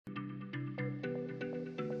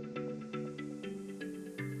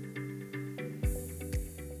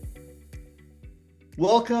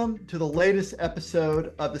Welcome to the latest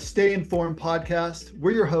episode of the Stay Informed podcast. We're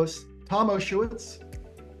your hosts, Tom Oshowitz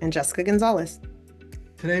and Jessica Gonzalez.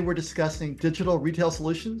 Today, we're discussing digital retail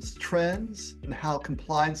solutions, trends, and how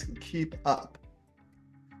compliance can keep up.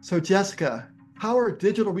 So, Jessica, how are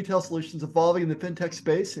digital retail solutions evolving in the fintech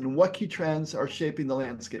space, and what key trends are shaping the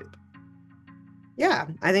landscape? Yeah,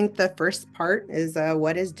 I think the first part is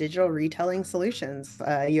what is digital retailing solutions?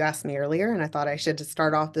 You asked me earlier, and I thought I should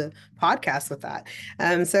start off the podcast with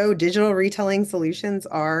that. So digital retailing solutions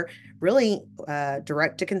are really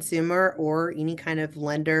direct to consumer or any kind of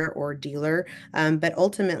lender or dealer. But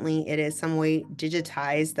ultimately, it is some way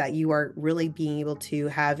digitized that you are really being able to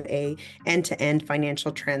have a end-to-end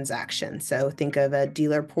financial transaction. So think of a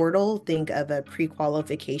dealer portal, think of a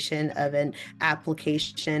pre-qualification of an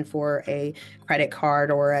application for a credit card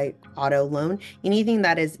or a auto loan, anything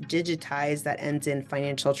that is digitized that ends in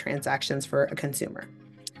financial transactions for a consumer.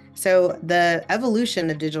 So the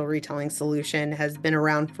evolution of digital retailing solution has been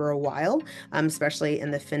around for a while, especially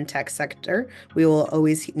in the fintech sector. We will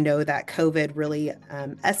always know that COVID really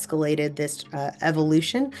escalated this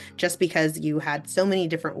evolution just because you had so many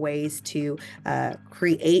different ways to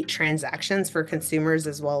create transactions for consumers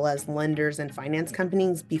as well as lenders and finance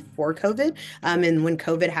companies before COVID. And when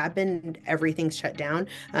COVID happened, everything shut down.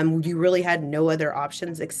 You really had no other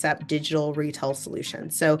options except digital retail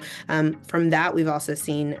solutions. So from that, we've also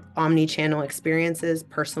seen omni-channel experiences,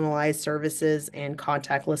 personalized services, and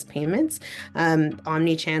contactless payments.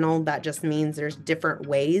 Omni-channel, that just means there's different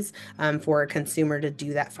ways for a consumer to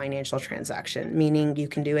do that financial transaction, meaning you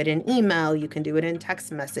can do it in email, you can do it in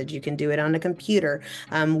text message, you can do it on a computer.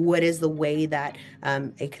 What is the way that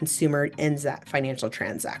a consumer ends that financial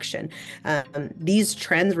transaction? These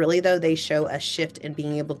trends really, though, they show a shift in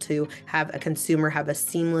being able to have a consumer have a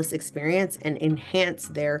seamless experience and enhance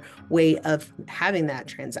their way of having that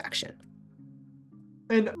transaction.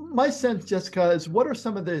 And my sense, Jessica, is what are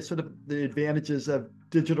some of the the advantages of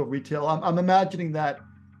digital retail? I'm imagining that,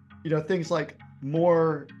 things like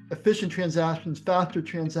more efficient transactions, faster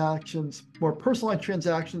transactions, more personalized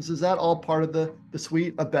transactions, is that all part of the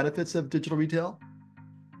suite of benefits of digital retail?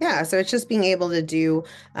 Yeah, so it's just being able to do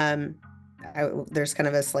there's kind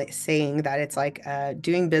of a saying that it's like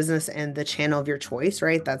doing business in the channel of your choice,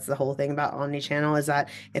 right? That's the whole thing about omni-channel, is that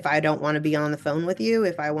if I don't want to be on the phone with you,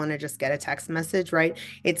 if I want to just get a text message, right?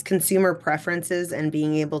 It's consumer preferences and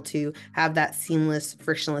being able to have that seamless,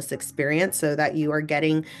 frictionless experience so that you are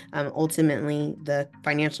getting ultimately the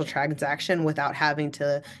financial transaction without having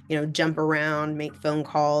to, jump around, make phone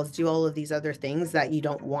calls, do all of these other things that you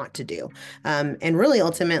don't want to do. And really,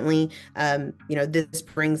 ultimately, this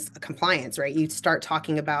brings compliance, right? You start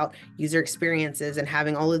talking about user experiences and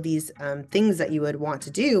having all of these things that you would want to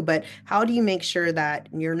do, but how do you make sure that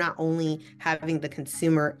you're not only having the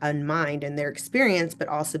consumer in mind and their experience, but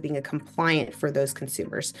also being a compliant for those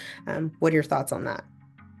consumers? What are your thoughts on that?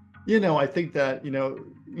 I think that,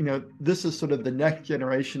 this is sort of the next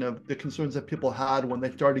generation of the concerns that people had when they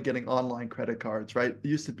started getting online credit cards, right? It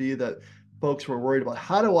used to be that folks were worried about,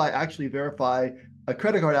 how do I actually verify a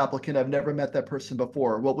credit card applicant? I've never met that person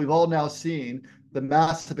before. Well, we've all now seen the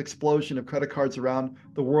massive explosion of credit cards around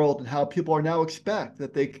the world and how people are now expect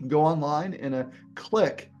that they can go online in a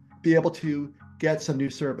click, be able to get some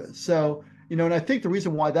new service. So, and I think the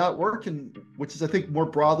reason why that worked, and which is I think more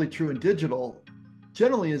broadly true in digital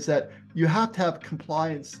generally, is that you have to have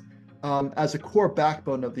compliance as a core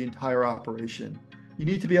backbone of the entire operation. You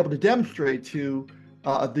need to be able to demonstrate to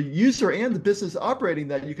the user and the business operating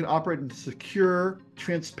that you can operate in a secure,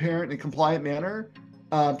 transparent, and compliant manner,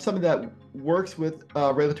 something that works with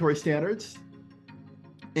regulatory standards.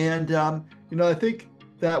 And, I think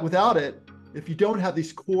that without it, if you don't have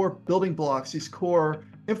these core building blocks, these core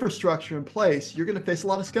infrastructure in place, you're going to face a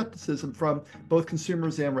lot of skepticism from both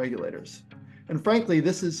consumers and regulators. And frankly,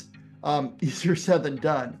 this is easier said than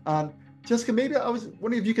done. Jessica, maybe I was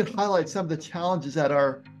wondering if you could highlight some of the challenges that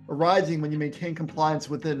are arising when you maintain compliance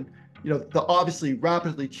within, the obviously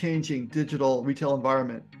rapidly changing digital retail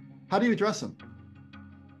environment. How do you address them?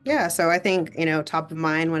 Yeah, so I think, top of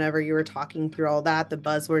mind whenever you were talking through all that, the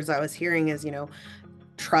buzzwords I was hearing is,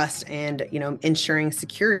 trust and ensuring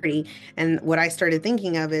security. And what I started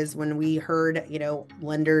thinking of is when we heard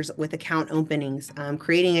lenders with account openings,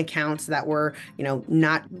 creating accounts that were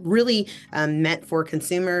not really meant for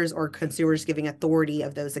consumers, or consumers giving authority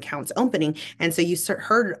of those accounts opening. And so you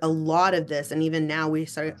heard a lot of this, and even now we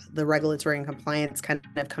start the regulatory and compliance kind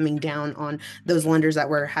of coming down on those lenders that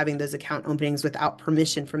were having those account openings without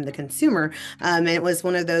permission from the consumer. And it was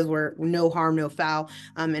one of those where no harm, no foul.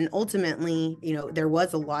 And ultimately, there was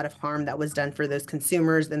was a lot of harm that was done for those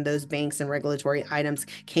consumers, and those banks and regulatory items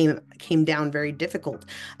came down very difficult.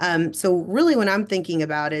 So really what I'm thinking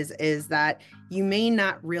about is that you may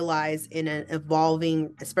not realize in an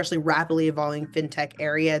evolving, especially rapidly evolving fintech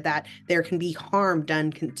area, that there can be harm done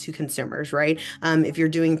to consumers, right? If you're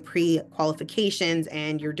doing pre-qualifications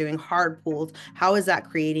and you're doing hard pulls, how is that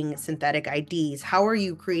creating synthetic IDs? How are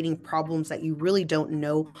you creating problems that you really don't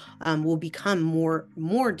know will become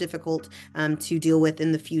more difficult to deal with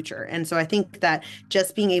in the future? And so I think that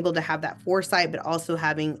just being able to have that foresight, but also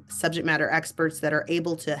having subject matter experts that are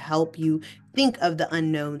able to help you think of the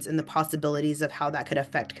unknowns and the possibilities of how that could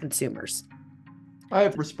affect consumers. I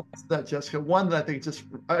have a response to that, Jessica. One that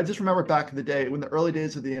I just remember back in the day, when the early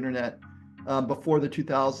days of the internet, before the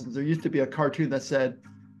 2000s, there used to be a cartoon that said,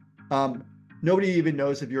 um, nobody even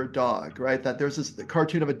knows if you're a dog, right? That there's this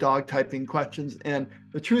cartoon of a dog typing questions. And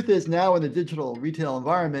the truth is, now in the digital retail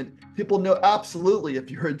environment, people know absolutely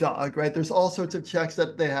if you're a dog, right? There's all sorts of checks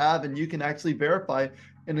that they have, and you can actually verify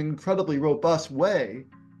in an incredibly robust way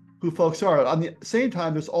who folks are. On the same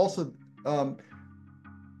time, there's also an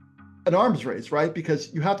arms race, right?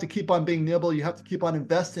 Because you have to keep on being nimble. You have to keep on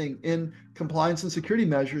investing in compliance and security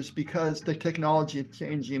measures because the technology is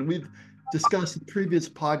changing. We've discussed in previous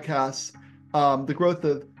podcasts the growth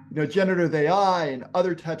of generative AI and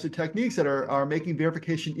other types of techniques that are making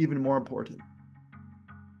verification even more important.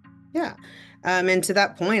 Yeah. And to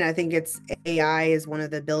that point, I think it's AI is one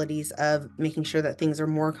of the abilities of making sure that things are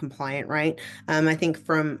more compliant, right? I think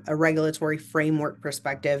from a regulatory framework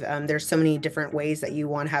perspective, there's so many different ways that you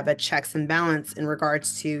want to have a checks and balance in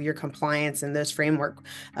regards to your compliance and those framework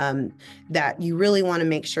that you really want to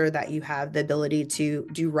make sure that you have the ability to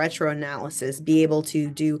do retro analysis, be able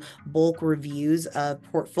to do bulk reviews of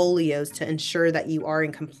portfolios to ensure that you are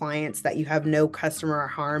in compliance, that you have no customer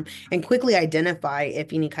harm, and quickly identify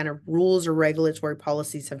if any kind of rules or regulatory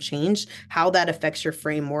policies have changed, how that affects your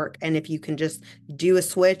framework, and if you can just do a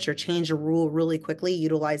switch or change a rule really quickly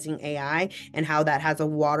utilizing AI, and how that has a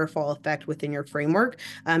waterfall effect within your framework.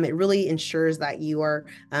 It really ensures that you are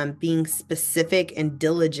being specific and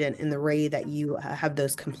diligent in the way that you have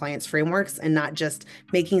those compliance frameworks, and not just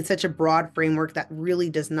making such a broad framework that really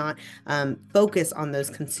does not focus on those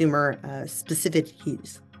consumer specific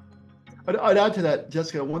cues. I'd add to that,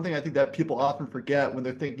 Jessica, one thing I think that people often forget when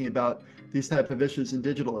they're thinking about these type of issues in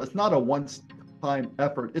digital, it's not a one-time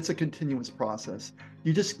effort, it's a continuous process.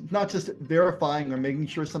 You just not just verifying or making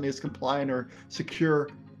sure something is compliant or secure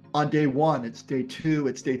on day one, it's day two,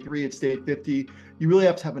 it's day three, it's day 50. You really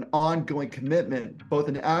have to have an ongoing commitment, both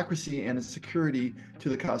in accuracy and in security to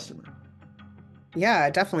the customer. Yeah,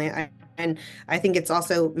 definitely. And I think it's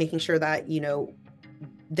also making sure that,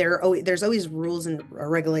 there's always rules and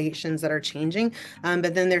regulations that are changing,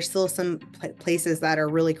 but then there's still some places that are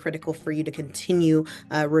really critical for you to continue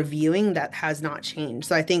reviewing that has not changed.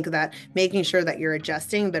 So I think that making sure that you're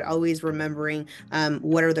adjusting, but always remembering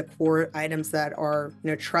what are the core items that are,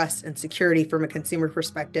 trust and security from a consumer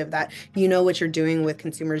perspective, that what you're doing with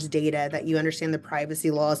consumers' data, that you understand the privacy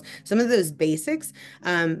laws, some of those basics.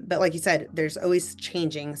 But like you said, there's always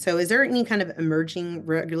changing. So is there any kind of emerging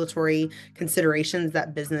regulatory considerations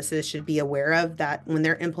that businesses should be aware of, that when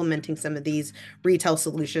they're implementing some of these retail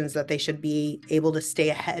solutions, that they should be able to stay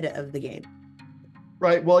ahead of the game?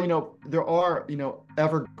 Right. Well, there are,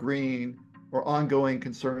 evergreen or ongoing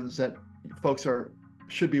concerns that folks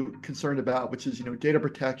should be concerned about, which is, data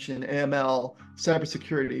protection, AML,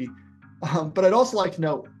 cybersecurity. But I'd also like to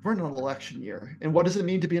know, we're in an election year. And what does it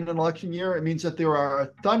mean to be in an election year? It means that there are a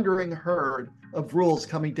thundering herd of rules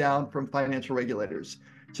coming down from financial regulators.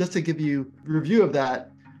 Just to give you a review of that,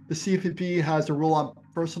 the CFPB has a rule on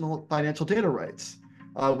personal financial data rights,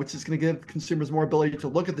 which is going to give consumers more ability to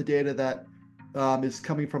look at the data that is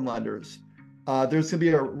coming from lenders. There's going to be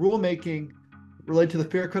a rulemaking related to the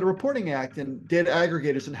Fair Credit Reporting Act and data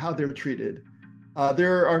aggregators and how they're treated.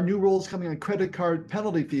 There are new rules coming on credit card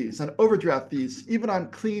penalty fees, on overdraft fees, even on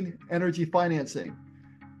clean energy financing.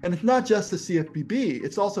 And it's not just the CFPB,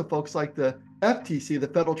 it's also folks like the FTC, the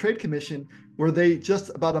Federal Trade Commission, where they just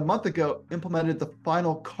about a month ago implemented the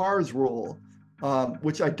final CARS rule,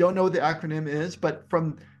 which I don't know what the acronym is, but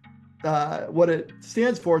from what it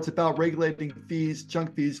stands for, it's about regulating fees,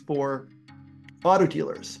 junk fees for auto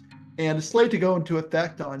dealers. And it's slated to go into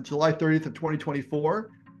effect on July 30th of 2024.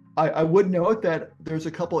 I would note that there's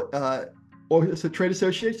a couple trade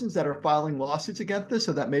associations that are filing lawsuits against this,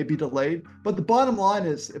 so that may be delayed. But the bottom line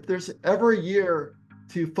is, if there's ever a year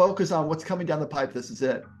to focus on what's coming down the pipe, this is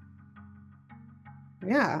it.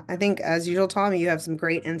 Yeah, I think as usual, Tom, you have some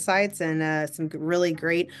great insights and some really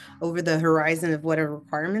great over the horizon of what are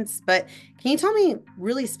requirements. But can you tell me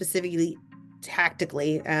really specifically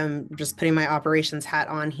tactically, just putting my operations hat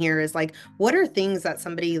on here, is like, what are things that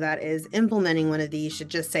somebody that is implementing one of these should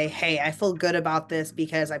just say, hey, I feel good about this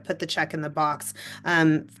because I put the check in the box,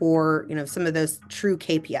 for, some of those true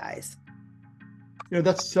KPIs?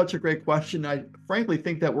 That's such a great question. I frankly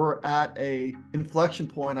think that we're at a inflection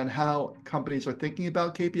point on how companies are thinking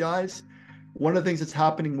about KPIs. One of the things that's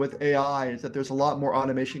happening with AI is that there's a lot more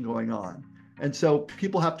automation going on. And so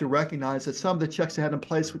people have to recognize that some of the checks they had in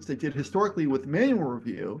place, which they did historically with manual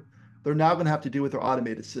review, they're now going to have to do with their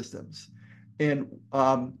automated systems. And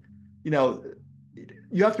you know,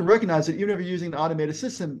 you have to recognize that even if you're using an automated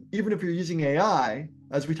system, even if you're using AI,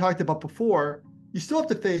 as we talked about before, you still have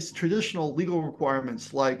to face traditional legal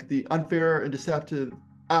requirements like the Unfair and Deceptive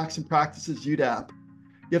Acts and Practices UDAP.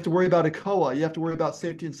 You have to worry about ECOA. You have to worry about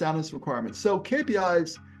safety and soundness requirements. So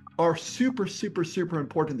KPIs are super, super, super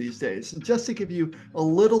important these days. And just to give you a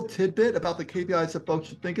little tidbit about the KPIs that folks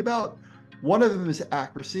should think about, one of them is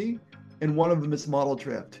accuracy and one of them is model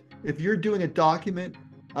drift. If you're doing a document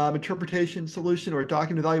interpretation solution or a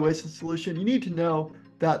document evaluation solution, you need to know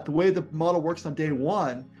that the way the model works on day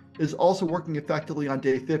one is also working effectively on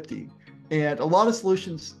day 50. And a lot of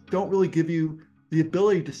solutions don't really give you the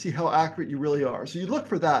ability to see how accurate you really are. So you look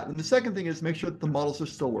for that. And the second thing is make sure that the models are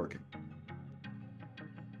still working.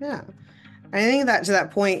 Yeah. I think that to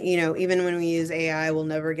that point, even when we use AI, we'll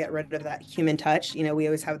never get rid of that human touch. We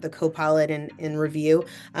always have the co-pilot in review,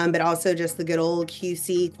 but also just the good old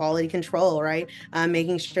QC, quality control, right?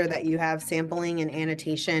 Making sure that you have sampling and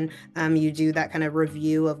annotation. You do that kind of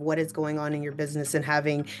review of what is going on in your business and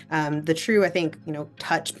having the true, I think,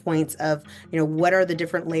 touch points of, what are the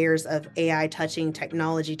different layers of AI touching,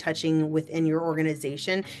 technology touching within your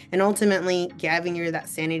organization, and ultimately giving you that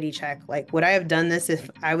sanity check. Like, would I have done this if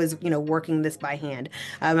I was, working this by hand?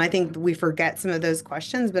 I think we forget some of those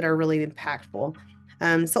questions, but are really impactful.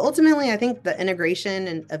 So ultimately, I think the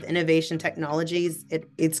integration of innovation technologies,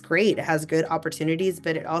 it's great. It has good opportunities,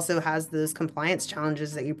 but it also has those compliance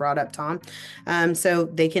challenges that you brought up, Tom. So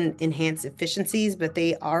they can enhance efficiencies, but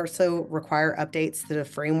they also require updates to the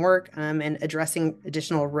framework, and addressing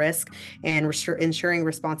additional risk and ensuring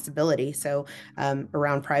responsibility. So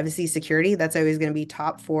around privacy, security, that's always going to be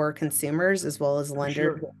top for consumers as well as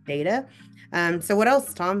lender data. So what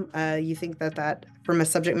else, Tom? You think that from a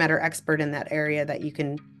subject matter expert in that area that you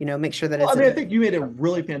can, make sure that it's. I think you made a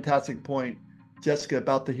really fantastic point, Jessica,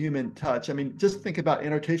 about the human touch. I mean, just think about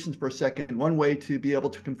annotations for a second. One way to be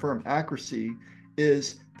able to confirm accuracy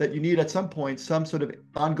is that you need at some point some sort of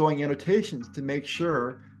ongoing annotations to make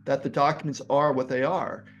sure that the documents are what they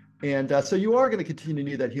are. And so you are going to continue to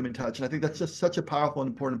need that human touch. And I think that's just such a powerful and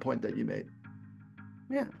important point that you made.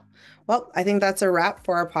 Yeah. Well, I think that's a wrap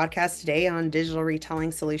for our podcast today on digital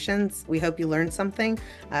retelling solutions. We hope you learned something.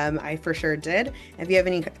 I for sure did. If you have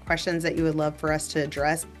any questions that you would love for us to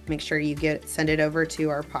address, make sure you send it over to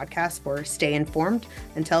our podcast for Stay Informed.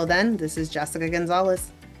 Until then, this is Jessica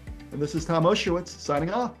Gonzalez. And this is Tom Oshowitz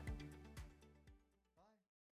signing off.